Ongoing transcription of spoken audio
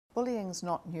Bullying's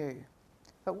not new,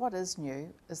 but what is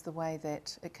new is the way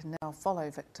that it can now follow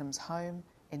victims home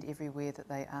and everywhere that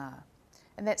they are.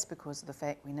 And that's because of the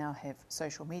fact we now have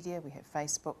social media, we have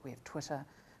Facebook, we have Twitter,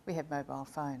 we have mobile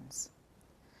phones.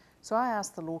 So I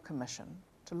asked the Law Commission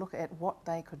to look at what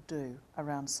they could do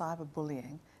around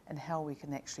cyberbullying and how we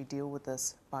can actually deal with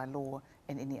this by law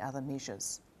and any other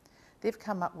measures. They've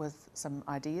come up with some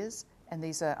ideas, and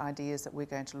these are ideas that we're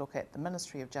going to look at the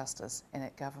Ministry of Justice and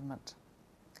at Government.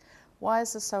 Why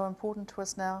is this so important to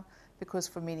us now? Because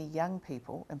for many young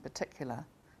people in particular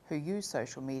who use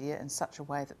social media in such a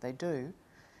way that they do,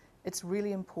 it's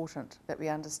really important that we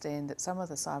understand that some of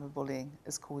the cyberbullying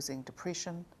is causing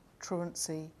depression,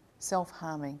 truancy,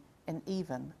 self-harming and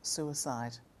even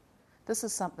suicide. This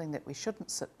is something that we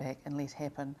shouldn't sit back and let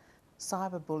happen.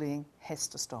 Cyberbullying has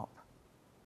to stop.